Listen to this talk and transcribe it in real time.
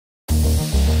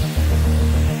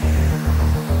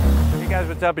guys,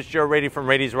 what's up? It's Joe Raiti from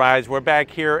Raiti's Rides. We're back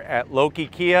here at Loki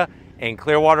Kia in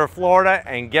Clearwater, Florida,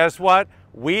 and guess what?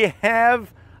 We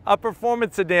have a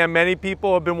performance sedan many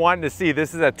people have been wanting to see.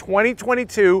 This is a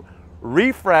 2022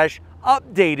 refresh,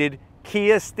 updated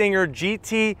Kia Stinger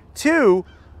GT2,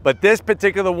 but this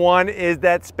particular one is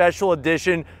that special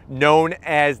edition known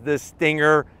as the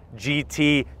Stinger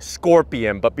GT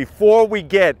Scorpion. But before we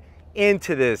get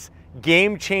into this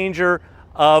game changer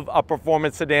of a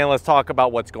performance sedan, let's talk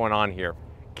about what's going on here.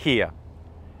 Kia.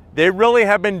 They really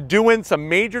have been doing some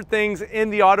major things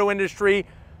in the auto industry,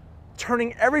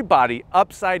 turning everybody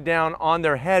upside down on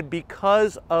their head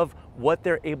because of what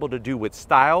they're able to do with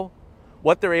style,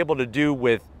 what they're able to do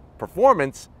with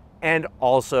performance, and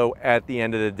also at the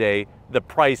end of the day, the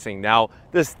pricing. Now,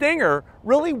 the Stinger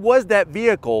really was that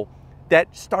vehicle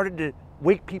that started to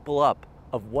wake people up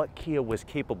of what Kia was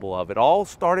capable of. It all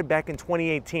started back in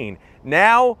 2018.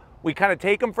 Now, we kind of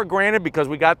take them for granted because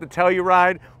we got the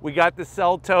Telluride, we got the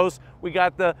Seltos, we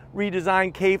got the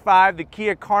redesigned K5, the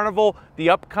Kia Carnival, the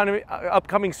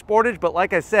upcoming Sportage. But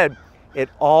like I said, it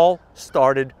all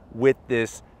started with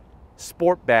this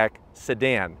Sportback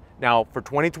sedan. Now, for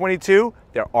 2022,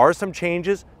 there are some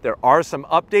changes, there are some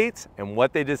updates, and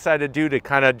what they decided to do to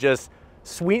kind of just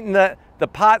sweeten the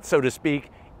pot, so to speak,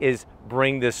 is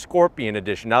bring this Scorpion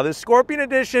edition. Now, this Scorpion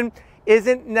edition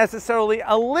isn't necessarily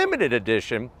a limited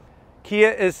edition.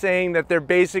 Kia is saying that they're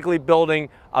basically building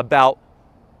about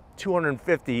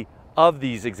 250 of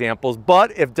these examples,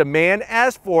 but if demand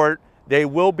asks for it, they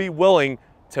will be willing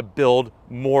to build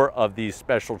more of these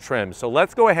special trims. So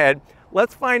let's go ahead,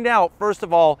 let's find out, first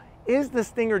of all, is the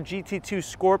Stinger GT2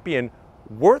 Scorpion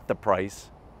worth the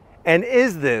price? And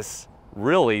is this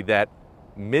really that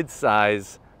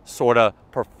mid-size sort of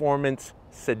performance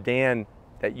sedan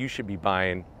that you should be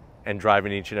buying and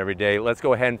driving each and every day? Let's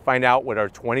go ahead and find out what our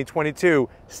 2022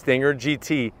 Stinger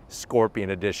GT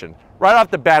Scorpion Edition. Right off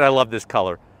the bat, I love this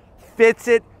color. Fits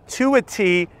it to a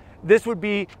T. This would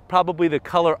be probably the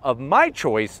color of my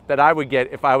choice that I would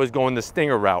get if I was going the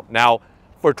Stinger route. Now,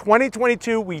 for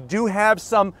 2022, we do have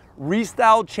some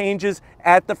restyle changes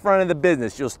at the front of the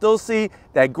business. You'll still see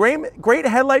that great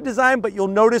headlight design, but you'll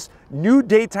notice new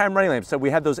daytime running lamps. So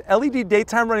we have those LED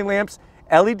daytime running lamps,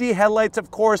 LED headlights, of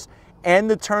course, and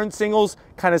the turn signals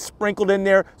kind of sprinkled in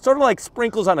there, sort of like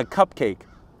sprinkles on a cupcake.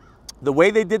 The way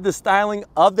they did the styling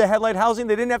of the headlight housing,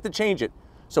 they didn't have to change it.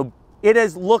 So it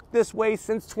has looked this way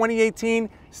since 2018,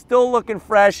 still looking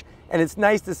fresh, and it's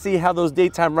nice to see how those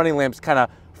daytime running lamps kind of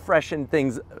freshen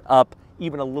things up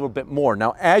even a little bit more.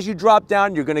 Now, as you drop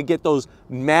down, you're gonna get those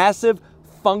massive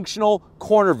functional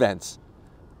corner vents.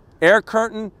 Air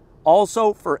curtain,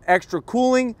 also for extra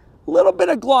cooling, a little bit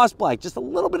of gloss black, just a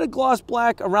little bit of gloss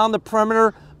black around the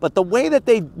perimeter, but the way that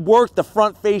they work the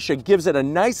front fascia gives it a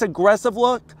nice aggressive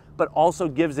look, but also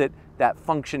gives it that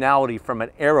functionality from an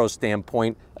aero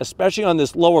standpoint, especially on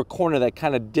this lower corner that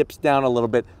kind of dips down a little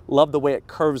bit. Love the way it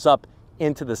curves up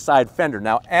into the side fender.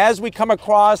 Now, as we come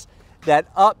across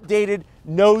that updated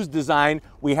nose design,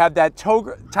 we have that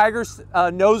Tiger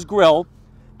nose grille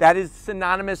that is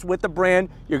synonymous with the brand.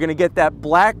 You're gonna get that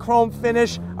black chrome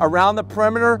finish around the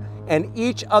perimeter, and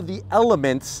each of the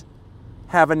elements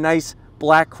have a nice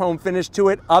black chrome finish to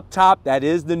it. Up top, that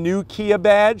is the new Kia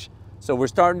badge. So we're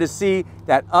starting to see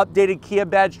that updated Kia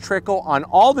badge trickle on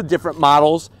all the different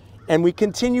models. And we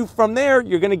continue from there.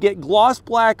 You're gonna get gloss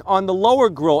black on the lower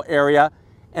grille area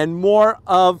and more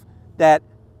of that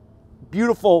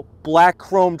beautiful black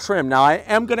chrome trim. Now, I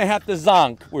am gonna have to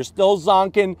zonk. We're still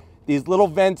zonking these little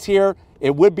vents here.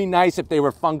 It would be nice if they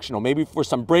were functional, maybe for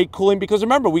some brake cooling, because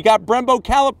remember, we got Brembo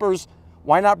calipers.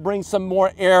 Why not bring some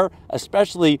more air,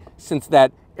 especially since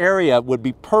that area would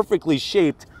be perfectly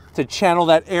shaped to channel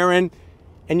that air in.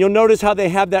 And you'll notice how they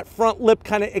have that front lip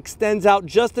kind of extends out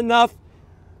just enough,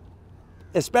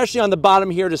 especially on the bottom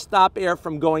here, to stop air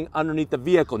from going underneath the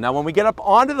vehicle. Now, when we get up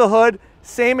onto the hood,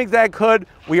 same exact hood,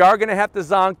 we are gonna have to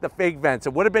zonk the fake vents.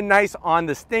 It would have been nice on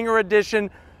the Stinger edition,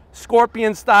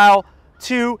 Scorpion style,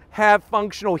 to have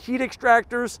functional heat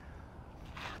extractors.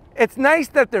 It's nice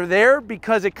that they're there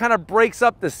because it kind of breaks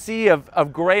up the sea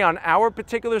of gray on our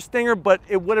particular Stinger, but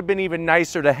it would have been even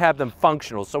nicer to have them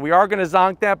functional. So we are gonna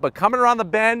zonk that, but coming around the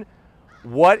bend,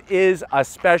 what is a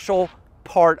special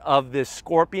part of this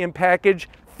Scorpion package?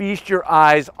 Feast your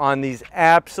eyes on these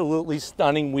absolutely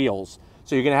stunning wheels.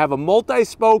 So you're gonna have a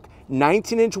multi-spoke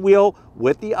 19-inch wheel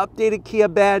with the updated Kia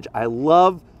badge. I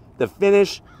love the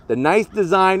finish, the nice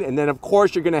design, and then of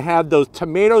course you're gonna have those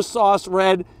tomato sauce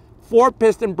red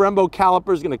 4-piston Brembo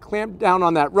calipers, gonna clamp down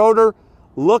on that rotor,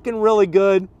 looking really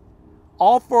good.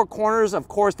 All 4 corners, of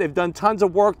course, they've done tons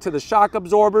of work to the shock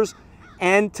absorbers,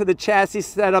 and to the chassis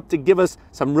setup to give us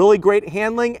some really great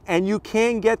handling. And you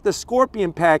can get the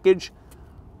Scorpion package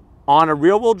on a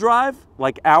rear-wheel drive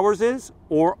like ours is,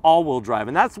 or all-wheel drive.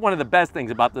 And that's one of the best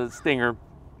things about the Stinger,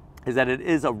 is that it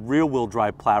is a rear-wheel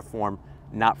drive platform,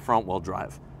 not front-wheel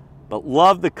drive. But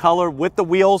love the color with the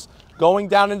wheels. Going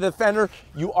down into the fender,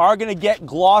 you are gonna get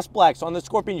gloss black. So on the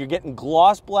Scorpion, you're getting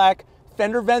gloss black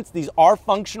fender vents. These are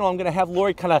functional. I'm gonna have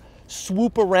Lori kind of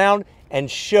swoop around and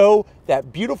show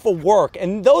that beautiful work.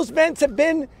 And those vents have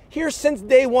been here since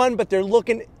day one, but they're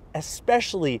looking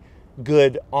especially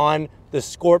good on the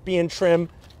Scorpion trim.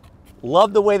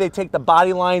 Love the way they take the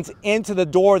body lines into the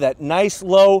door, that nice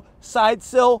low side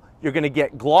sill. You're gonna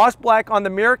get gloss black on the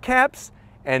mirror caps,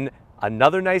 and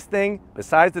another nice thing,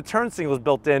 besides the turn signals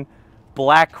built in,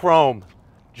 black chrome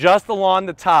just along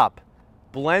the top.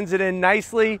 Blends it in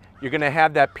nicely. You're gonna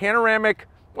have that panoramic,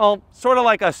 well, sort of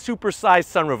like a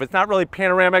supersized sunroof. It's not really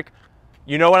panoramic.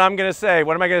 You know what I'm gonna say.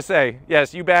 What am I gonna say?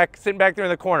 Yes, you sitting back there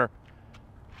in the corner.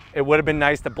 It would have been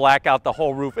nice to black out the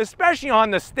whole roof, especially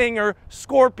on the Stinger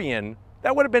Scorpion.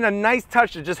 That would have been a nice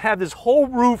touch to just have this whole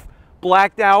roof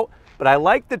blacked out. But I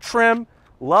like the trim,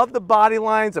 love the body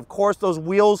lines. Of course, those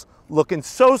wheels looking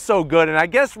so good. And I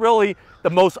guess really the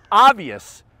most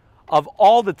obvious of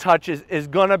all the touches is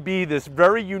gonna be this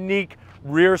very unique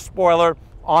rear spoiler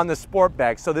on the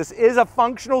Sportback. So this is a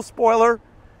functional spoiler.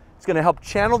 It's gonna help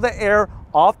channel the air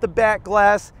off the back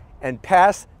glass and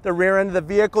past the rear end of the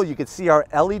vehicle. You can see our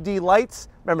LED lights.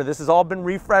 Remember, this has all been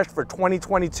refreshed for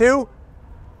 2022.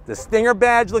 The Stinger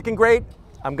badge looking great.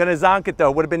 I'm gonna zonk it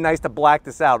though. Would have been nice to black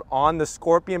this out on the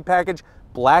Scorpion package.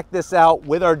 Black this out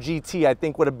with our GT, I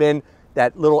think would have been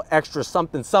that little extra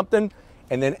something.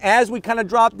 And then as we kind of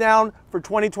drop down for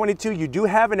 2022, you do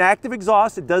have an active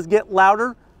exhaust. It does get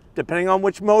louder depending on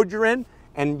which mode you're in,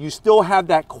 and you still have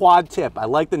that quad tip. I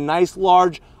like the nice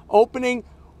large opening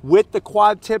with the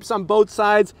quad tips on both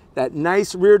sides, that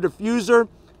nice rear diffuser.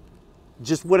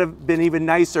 Just would have been even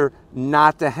nicer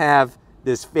not to have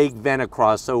this fake vent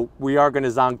across, so we are gonna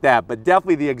zonk that, but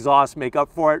definitely the exhaust make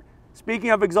up for it.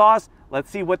 Speaking of exhaust, let's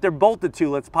see what they're bolted to.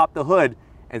 Let's pop the hood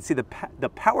and see the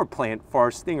power plant for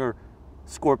our Stinger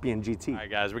Scorpion GT. All right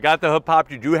guys, we got the hood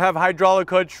popped. You do have hydraulic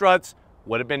hood struts.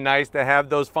 Would have been nice to have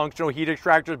those functional heat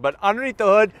extractors, but underneath the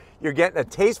hood, you're getting a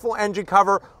tasteful engine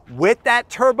cover with that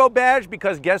turbo badge,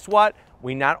 because guess what?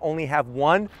 We not only have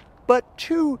one, but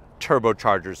two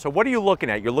turbochargers. So what are you looking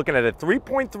at? You're looking at a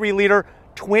 3.3 liter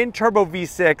twin turbo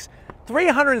V6,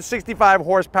 365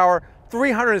 horsepower,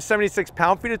 376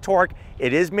 pound-feet of torque.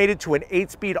 It is mated to an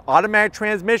 8-speed automatic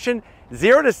transmission,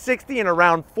 0 to 60 in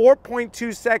around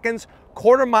 4.2 seconds.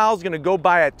 Quarter mile is going to go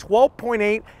by at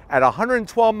 12.8 at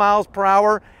 112 miles per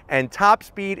hour, and top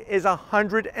speed is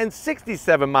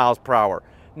 167 miles per hour.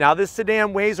 Now this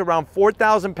sedan weighs around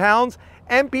 4,000 pounds,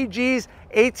 MPGs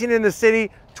 18 in the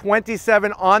city,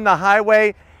 27 on the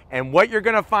highway. And what you're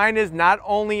going to find is not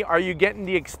only are you getting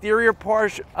the exterior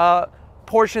portions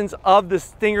of the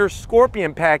Stinger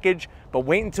Scorpion package, but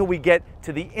wait until we get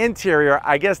to the interior.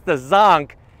 I guess the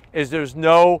zonk is there's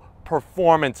no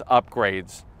performance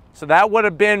upgrades. So that would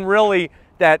have been really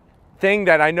that thing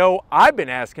that I know I've been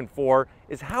asking for,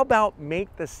 is how about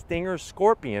make the Stinger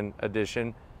Scorpion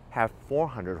edition have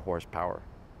 400 horsepower?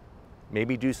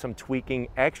 Maybe do some tweaking,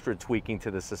 extra tweaking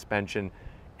to the suspension,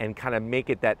 and kind of make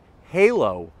it that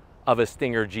halo of a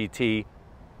Stinger GT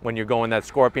when you're going that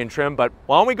Scorpion trim. But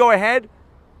why don't we go ahead?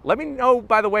 Let me know,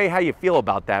 by the way, how you feel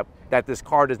about that this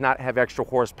car does not have extra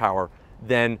horsepower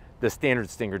than the standard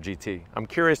Stinger GT. I'm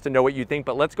curious to know what you think,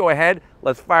 but let's go ahead,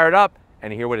 let's fire it up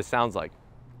and hear what it sounds like.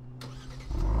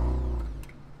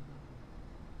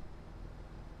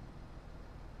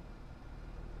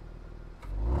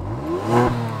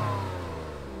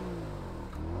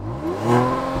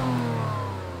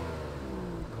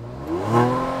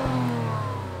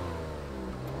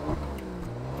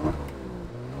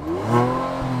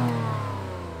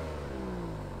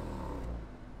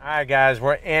 All right, guys,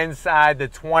 we're inside the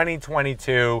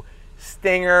 2022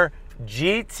 Stinger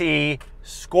GT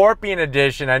Scorpion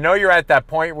Edition. I know you're at that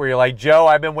point where you're like, Joe,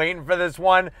 I've been waiting for this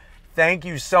one. Thank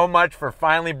you so much for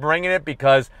finally bringing it,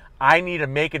 because I need to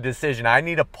make a decision. I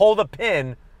need to pull the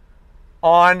pin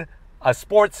on a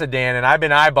sports sedan, and I've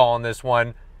been eyeballing this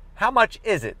one. How much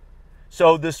is it?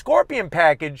 So the Scorpion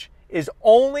package is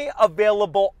only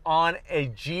available on a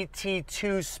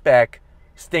GT2 spec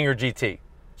Stinger GT.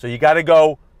 So you got to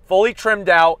go fully trimmed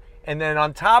out, and then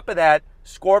on top of that,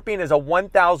 Scorpion is a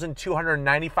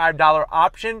 $1,295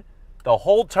 option. The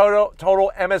whole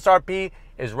total MSRP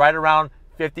is right around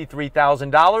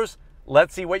 $53,000.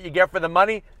 Let's see what you get for the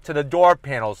money. To the door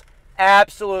panels,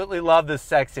 absolutely love the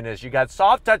sexiness. You got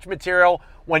soft touch material.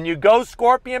 When you go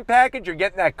Scorpion package, you're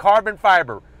getting that carbon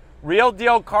fiber. Real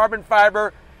deal carbon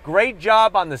fiber. Great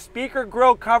job on the speaker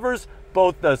grill covers,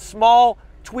 both the small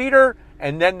tweeter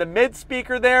and then the mid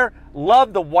speaker there.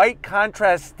 Love the white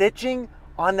contrast stitching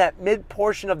on that mid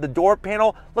portion of the door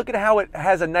panel. Look at how it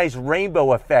has a nice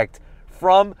rainbow effect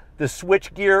from the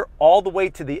switch gear all the way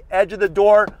to the edge of the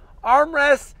door.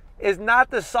 Armrest is not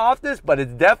the softest, but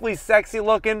it's definitely sexy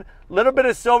looking. Little bit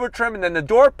of silver trim, and then the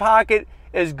door pocket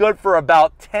is good for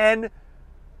about 10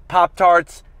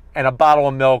 Pop-Tarts and a bottle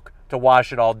of milk to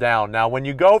wash it all down. Now, when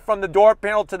you go from the door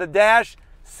panel to the dash,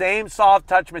 same soft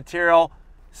touch material,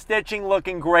 stitching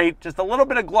looking great. Just a little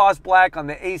bit of gloss black on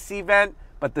the AC vent,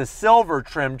 but the silver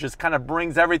trim just kind of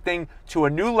brings everything to a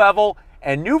new level.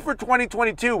 And new for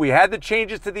 2022, we had the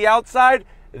changes to the outside.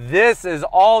 This is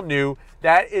all new.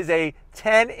 That is a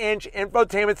 10-inch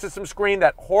infotainment system screen,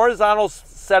 that horizontal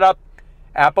setup,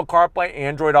 Apple CarPlay,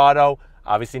 Android Auto.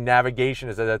 Obviously, navigation.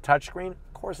 Is it a touchscreen?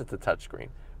 Of course it's a touchscreen.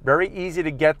 Very easy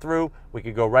to get through. We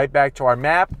could go right back to our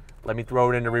map. Let me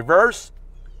throw it into reverse.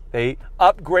 They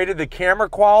upgraded the camera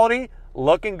quality.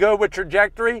 Looking good with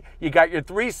trajectory. You got your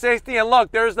 360, and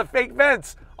look, there's the fake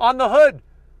vents on the hood.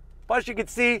 Plus, you can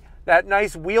see that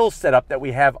nice wheel setup that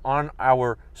we have on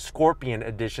our Scorpion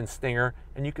Edition Stinger,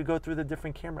 and you could go through the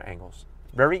different camera angles.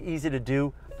 Very easy to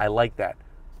do. I like that.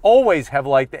 Always have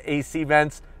liked the AC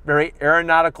vents. Very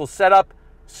aeronautical setup.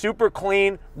 Super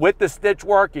clean with the stitch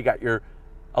work. You got your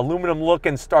aluminum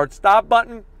looking start-stop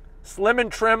button. Slim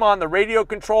and trim on the radio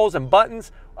controls and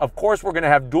buttons. Of course, we're going to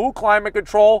have dual climate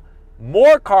control.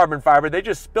 More carbon fiber. They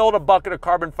just spilled a bucket of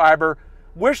carbon fiber.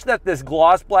 Wish that this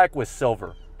gloss black was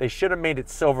silver. They should have made it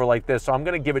silver like this, so I'm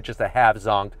going to give it just a half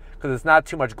zonked because it's not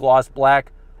too much gloss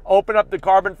black. Open up the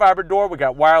carbon fiber door. We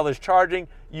got wireless charging,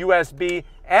 USB,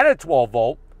 and a 12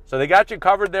 volt. So they got you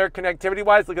covered there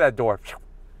connectivity-wise. Look at that door.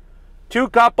 2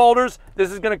 cup holders.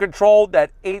 This is going to control that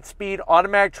 8-speed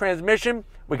automatic transmission.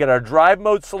 We got our drive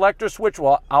mode selector switch.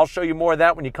 Well, I'll show you more of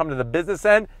that when you come to the business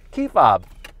end. Key fob.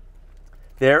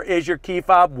 There is your key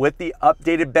fob with the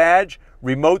updated badge.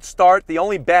 Remote start. The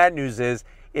only bad news is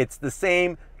it's the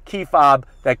same key fob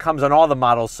that comes on all the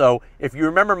models. So if you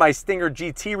remember my Stinger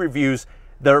GT reviews,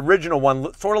 the original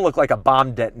one sort of looked like a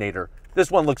bomb detonator. This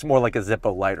one looks more like a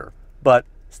Zippo lighter, but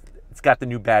it's got the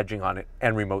new badging on it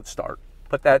and remote start.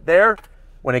 Put that there.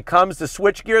 When it comes to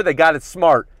switch gear, they got it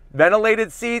smart.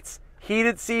 Ventilated seats,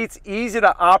 heated seats, easy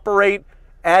to operate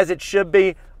as it should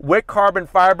be with carbon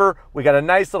fiber. We got a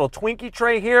nice little Twinkie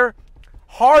tray here.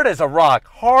 Hard as a rock,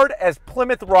 hard as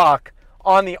Plymouth Rock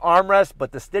on the armrest,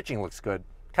 but the stitching looks good.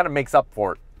 Kind of makes up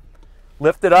for it.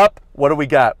 Lift it up. What do we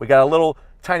got? We got a little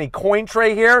tiny coin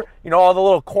tray here. You know, all the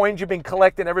little coins you've been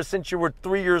collecting ever since you were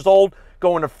 3 years old,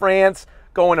 going to France,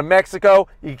 going to Mexico.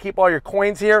 You can keep all your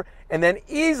coins here, and then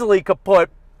easily could put,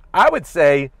 I would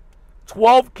say,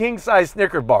 12 king-size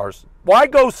Snicker bars. Why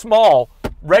go small,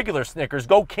 regular Snickers?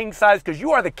 Go king-size, because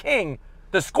you are the king,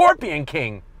 the Scorpion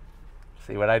King.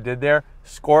 See what I did there?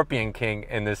 Scorpion King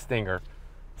in this Stinger.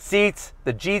 Seats,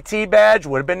 the GT badge.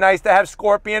 Would have been nice to have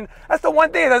Scorpion. That's the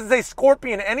one thing. It doesn't say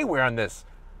Scorpion anywhere on this.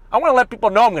 I want to let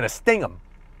people know I'm going to sting them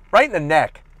right in the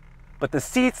neck. But the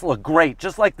seats look great,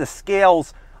 just like the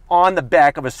scales on the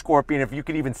back of a Scorpion, if you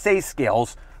could even say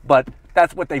scales, but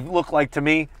that's what they look like to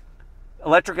me.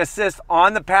 Electric assist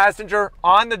on the passenger,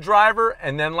 on the driver,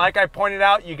 and then like I pointed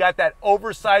out, you got that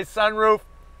oversized sunroof.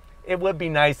 It would be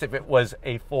nice if it was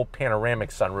a full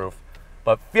panoramic sunroof,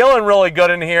 but feeling really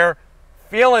good in here.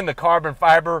 Feeling the carbon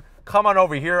fiber. Come on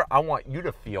over here. I want you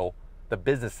to feel the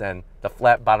business end, the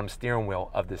flat bottom steering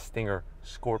wheel of the Stinger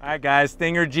Scorpion. All right, guys,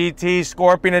 Stinger GT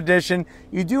Scorpion Edition.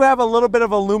 You do have a little bit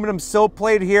of aluminum sill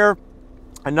plate here.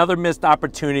 Another missed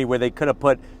opportunity where they could have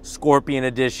put Scorpion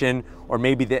Edition, or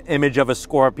maybe the image of a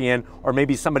scorpion, or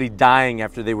maybe somebody dying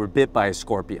after they were bit by a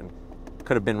scorpion.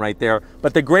 Could have been right there.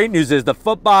 But the great news is the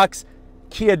footbox,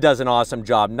 Kia does an awesome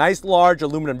job. Nice large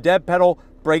aluminum dead pedal,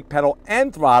 brake pedal,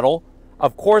 and throttle.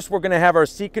 Of course, we're going to have our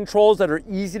seat controls that are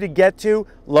easy to get to.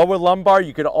 Lower lumbar,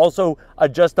 you could also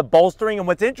adjust the bolstering. And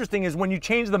what's interesting is when you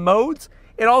change the modes,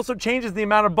 it also changes the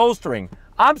amount of bolstering.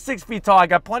 I'm 6 feet tall, I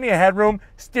got plenty of headroom.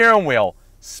 Steering wheel,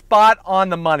 spot on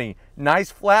the money.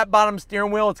 Nice flat bottom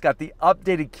steering wheel. It's got the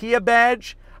updated Kia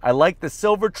badge. I like the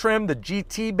silver trim, the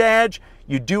GT badge.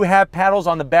 You do have paddles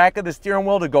on the back of the steering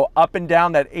wheel to go up and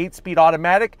down that 8-speed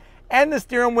automatic. And the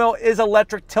steering wheel is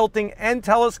electric tilting and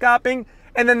telescoping.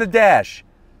 And then the dash,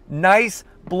 nice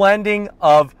blending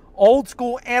of old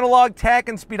school analog tach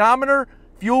and speedometer,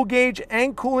 fuel gauge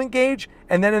and coolant gauge.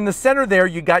 And then in the center there,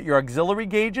 you got your auxiliary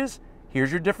gauges.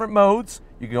 Here's your different modes.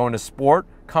 You can go into sport,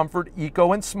 comfort,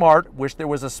 eco, and smart. Wish there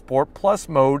was a Sport Plus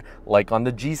mode like on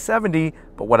the G70,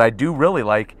 but what I do really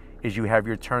like is you have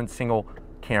your turn single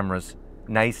cameras,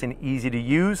 nice and easy to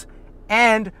use,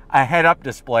 and a head-up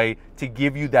display to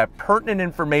give you that pertinent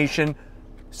information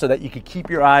so that you can keep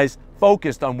your eyes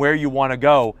focused on where you want to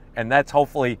go, and that's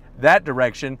hopefully that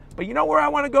direction. But you know where I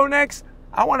want to go next?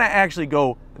 I want to actually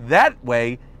go that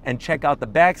way and check out the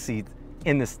back seat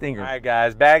in the Stinger. All right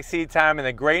guys, back seat time, and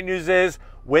the great news is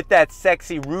with that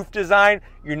sexy roof design,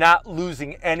 you're not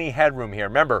losing any headroom here.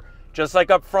 Remember, just like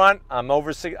up front, I'm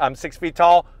 6 feet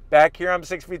tall. Back here, I'm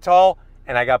 6 feet tall,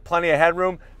 and I got plenty of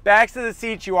headroom. Backs to the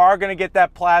seats, you are gonna get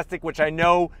that plastic, which I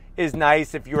know is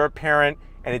nice if you're a parent,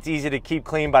 and it's easy to keep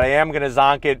clean, but I am gonna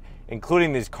zonk it,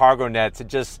 including these cargo nets. It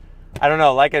just, I don't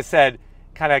know, like I said,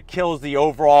 kind of kills the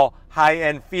overall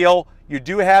high-end feel. You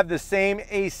do have the same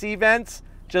AC vents,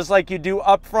 just like you do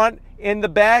up front in the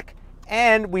back,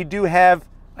 and we do have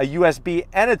a USB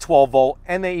and a 12 volt,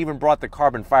 and they even brought the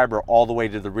carbon fiber all the way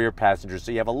to the rear passenger,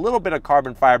 so you have a little bit of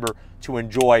carbon fiber to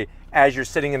enjoy as you're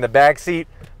sitting in the back seat.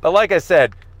 But like I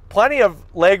said, plenty of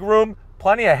leg room,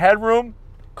 plenty of headroom,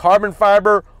 carbon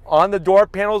fiber on the door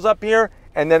panels up here,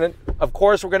 and then of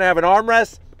course we're gonna have an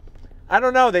armrest. I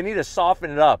don't know, they need to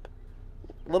soften it up.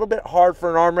 A little bit hard for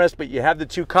an armrest, but you have the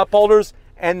 2 cup holders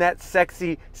and that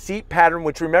sexy seat pattern,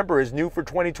 which remember is new for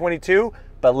 2022.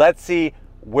 But let's see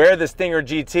where the Stinger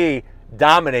GT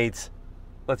dominates.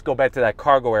 Let's go back to that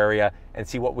cargo area and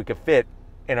see what we could fit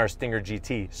in our Stinger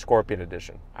GT Scorpion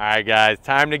Edition. All right guys,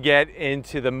 time to get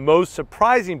into the most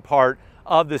surprising part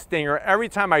of the Stinger. Every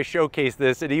time I showcase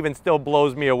this, it even still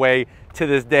blows me away to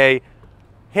this day.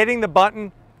 Hitting the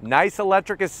button, nice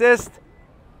electric assist.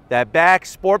 That back,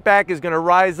 sport back, is gonna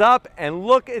rise up, and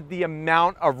look at the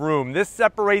amount of room. This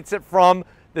separates it from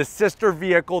the sister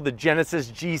vehicle, the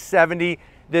Genesis G70.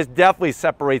 This definitely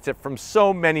separates it from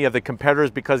so many of the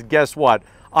competitors, because guess what?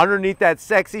 Underneath that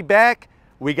sexy back,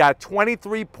 we got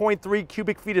 23.3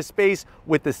 cubic feet of space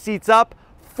with the seats up,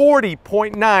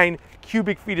 40.9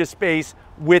 cubic feet of space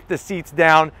with the seats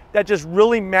down. That just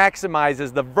really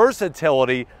maximizes the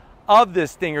versatility of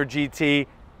this Stinger GT.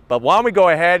 But why don't we go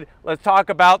ahead, let's talk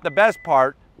about the best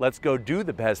part. Let's go do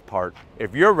the best part.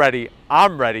 If you're ready,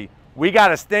 I'm ready. We got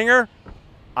a Stinger.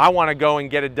 I want to go and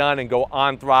get it done and go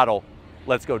on throttle.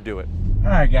 Let's go do it. All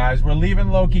right, guys, we're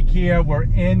leaving Loki Kia. We're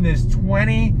in this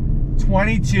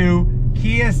 2022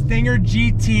 Kia Stinger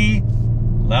GT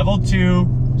Level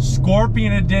 2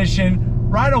 Scorpion Edition.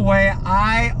 Right away,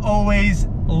 I always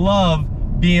love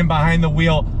being behind the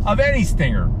wheel of any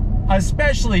Stinger,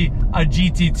 especially a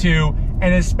GT2,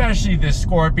 and especially this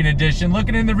Scorpion Edition.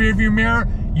 Looking in the rearview mirror,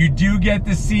 you do get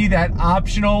to see that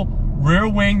optional rear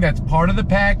wing that's part of the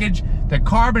package. The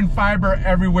carbon fiber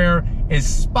everywhere is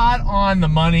spot on the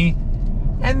money,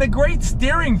 and the great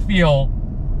steering feel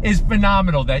is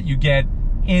phenomenal that you get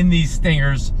in these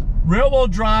Stingers. Rear-wheel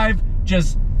drive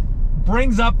just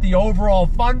brings up the overall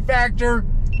fun factor,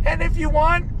 and if you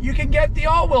want, you can get the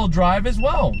all-wheel drive as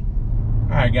well. All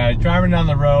right, guys, driving down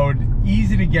the road,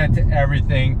 easy to get to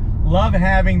everything. Love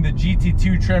having the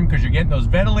GT2 trim because you're getting those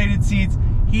ventilated seats,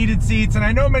 heated seats. And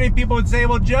I know many people would say,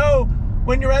 well, Joe,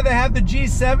 wouldn't you rather have the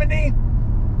G70?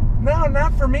 No,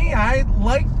 not for me. I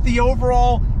like the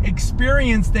overall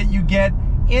experience that you get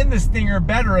in the Stinger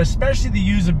better, especially the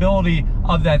usability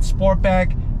of that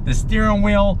Sportback, the steering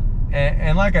wheel.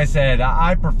 And like I said,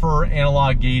 I prefer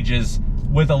analog gauges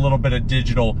with a little bit of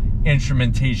digital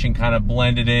instrumentation kind of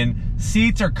blended in.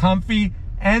 Seats are comfy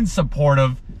and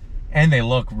supportive, and they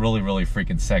look really, really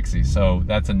freaking sexy. So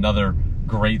that's another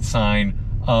great sign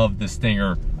of the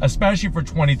Stinger, especially for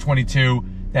 2022.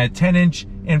 That 10-inch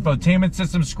infotainment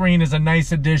system screen is a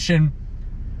nice addition.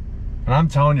 And I'm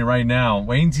telling you right now,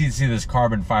 wait until you see this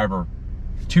carbon fiber.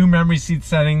 2 memory seat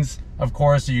settings, of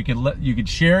course, so you could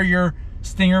share your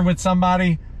Stinger with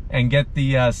somebody and get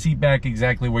the seat back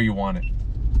exactly where you want it.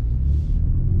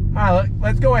 All right,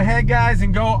 let's go ahead, guys,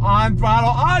 and go on throttle.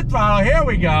 On throttle, here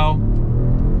we go.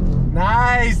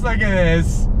 Nice, look at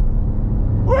this.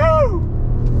 Woo!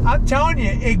 I'm telling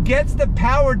you, it gets the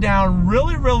power down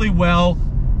really, really well.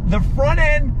 The front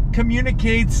end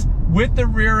communicates with the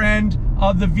rear end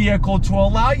of the vehicle to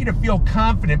allow you to feel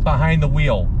confident behind the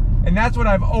wheel. And that's what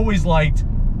I've always liked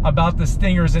about the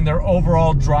Stingers and their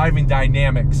overall driving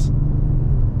dynamics.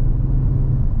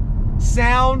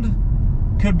 Sound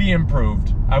could be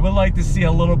improved. I would like to see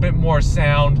a little bit more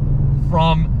sound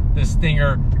from the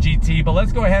Stinger GT, but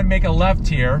let's go ahead and make a left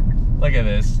here. Look at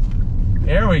this.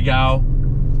 There we go.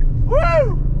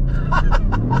 Woo!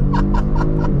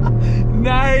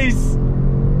 Nice.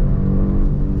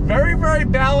 Very, very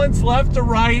balanced left to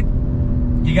right.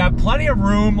 You got plenty of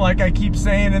room, like I keep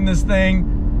saying in this thing.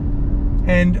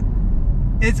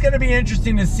 And it's going to be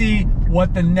interesting to see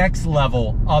what the next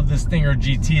level of the Stinger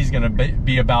GT is going to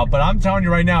be about. But I'm telling you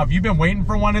right now, if you've been waiting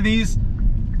for one of these,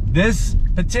 this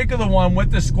particular one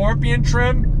with the Scorpion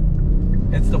trim,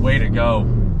 it's the way to go.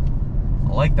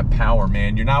 I like the power,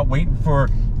 man. You're not waiting for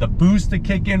the boost to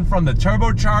kick in from the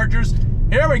turbochargers.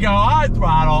 Here we go, high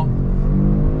throttle.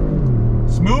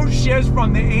 Smooth shifts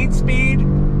from the 8-speed.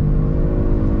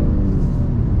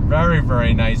 Very,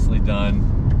 very nicely done.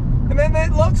 And then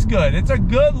it looks good. It's a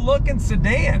good looking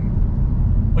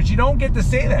sedan. But you don't get to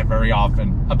say that very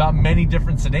often about many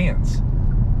different sedans.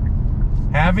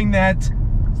 Having that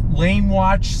lane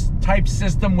watch type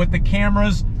system with the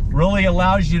cameras really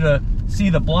allows you to see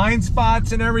the blind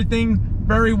spots and everything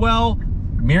very well.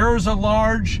 Mirrors are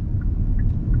large.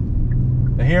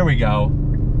 But here we go.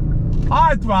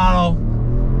 High throttle.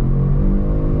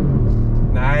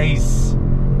 Nice.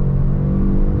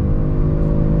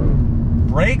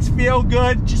 Brakes feel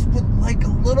good, just with like a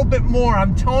little bit more.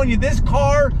 I'm telling you, this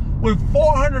car with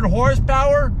 400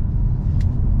 horsepower,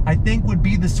 I think would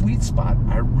be the sweet spot.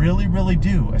 I really, really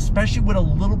do, especially with a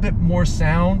little bit more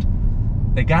sound.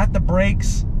 They got the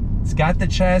brakes, it's got the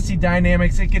chassis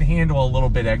dynamics, it can handle a little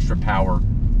bit extra power,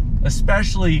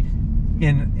 especially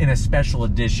in a special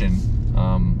edition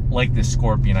like this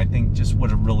Scorpion. I think just would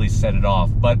have really set it off.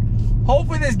 But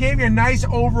hopefully this gave you a nice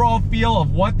overall feel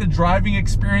of what the driving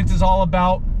experience is all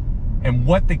about and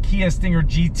what the Kia Stinger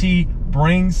GT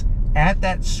brings at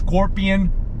that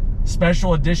Scorpion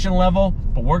special edition level.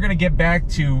 But we're gonna get back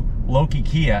to Loki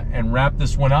Kia and wrap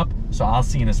this one up, so I'll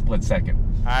see you in a split second.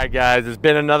 All right, guys, it's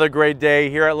been another great day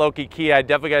here at Loki Kia. I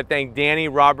definitely gotta thank Danny,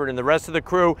 Robert, and the rest of the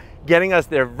crew getting us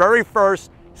their very first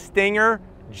Stinger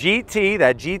GT,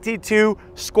 that GT2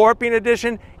 Scorpion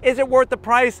edition. Is it worth the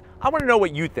price? I want to know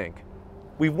what you think.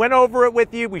 We went over it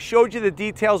with you, we showed you the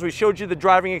details, we showed you the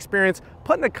driving experience.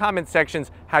 Put in the comment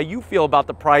sections how you feel about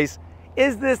the price.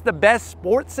 Is this the best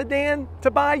sports sedan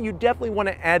to buy? You definitely want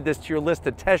to add this to your list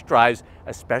of test drives,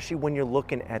 especially when you're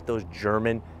looking at those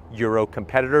German Euro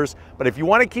competitors. But if you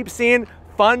want to keep seeing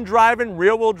fun driving,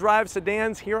 rear-wheel drive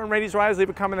sedans here on Raity's Rise, leave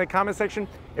a comment in the comment section.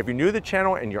 If you're new to the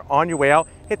channel and you're on your way out,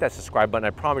 hit that subscribe button. I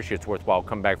promise you it's worthwhile.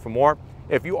 Come back for more.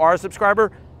 If you are a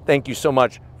subscriber, thank you so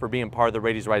much for being part of the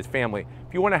Raity's Rise family.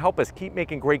 If you want to help us keep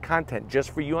making great content just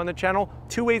for you on the channel,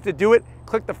 2 ways to do it.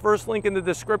 Click the first link in the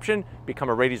description, become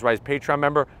a Raity's Rise Patreon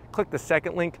member. Click the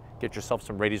second link, get yourself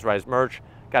some Raity's Rise merch.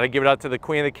 Got to give it out to the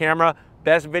queen of the camera,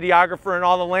 best videographer in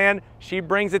all the land. She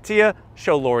brings it to you.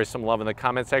 Show Lori some love in the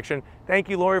comment section. Thank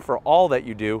you, Lori, for all that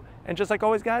you do. And just like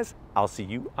always, guys, I'll see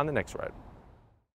you on the next ride.